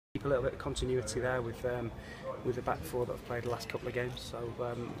keep a little bit of continuity there with the back four that have played the last couple of games. So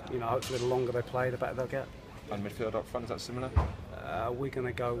hopefully the longer they play, the better they'll get. And midfield up front, is that similar? We're going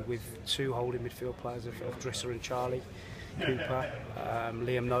to go with two holding midfield players of Drisser and Charlie Cooper,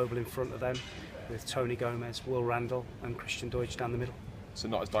 Liam Noble in front of them, with Tony Gomez, Will Randall and Christian Deutsch down the middle. So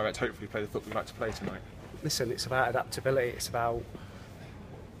not as direct, hopefully play the football you like to play tonight. Listen, it's about adaptability. It's about,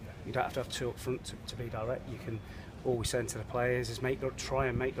 you don't have to have two up front to be direct. You can, all we say to the players is try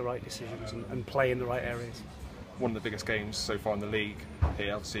and make the right decisions and play in the right areas. One of the biggest games so far in the league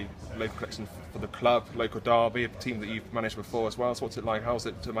here, obviously local collection for the club, local derby, a team that you've managed before as well. So what's it like? How's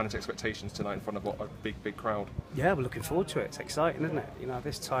it to manage expectations tonight in front of a big crowd? Yeah, we're looking forward to it. It's exciting, isn't it?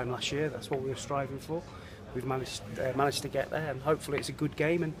 This time last year, that's what we were striving for. We've managed to get there, and hopefully it's a good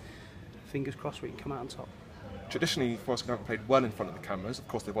game, and fingers crossed we can come out on top. Traditionally, Forest Green have played well in front of the cameras. Of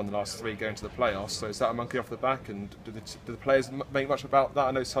course, they've won the last 3 going to the playoffs. So is that a monkey off the back? And do the players make much about that?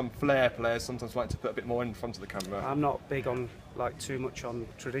 I know some flair players sometimes like to put a bit more in front of the camera. I'm not big on too much on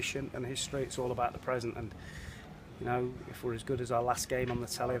tradition and history. It's all about the present. And if we're as good as our last game on the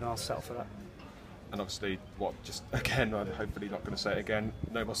telly, then I'll settle for that. And obviously, I'm hopefully not going to say it again,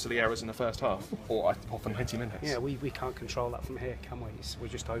 no more silly errors in the first half, or for 90 minutes. Yeah, we can't control that from here, can we? We're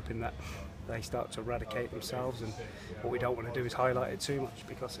just hoping that they start to eradicate themselves, and what we don't want to do is highlight it too much,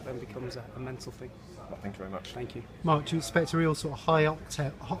 because it then becomes a mental thing. Well, thank you very much. Thank you. Mark, do you expect a real sort of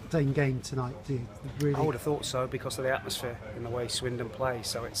high-octane game tonight? Do you really? I would have thought so, because of the atmosphere and the way Swindon play.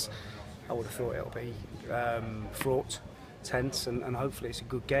 So I would have thought it'll be fraught, tense, and hopefully it's a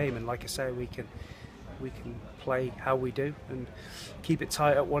good game. And like I say, we can play how we do and keep it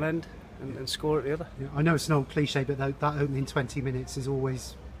tight at one end and score at the other. Yeah, I know it's an old cliche, but that opening 20 minutes is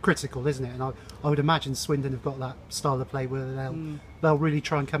always critical, isn't it? And I would imagine Swindon have got that style of play where they'll really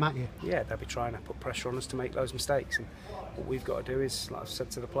try and come at you. Yeah, they'll be trying to put pressure on us to make those mistakes, and what we've got to do is, like I've said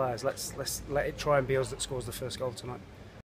to the players, let's let it try and be us that scores the first goal tonight.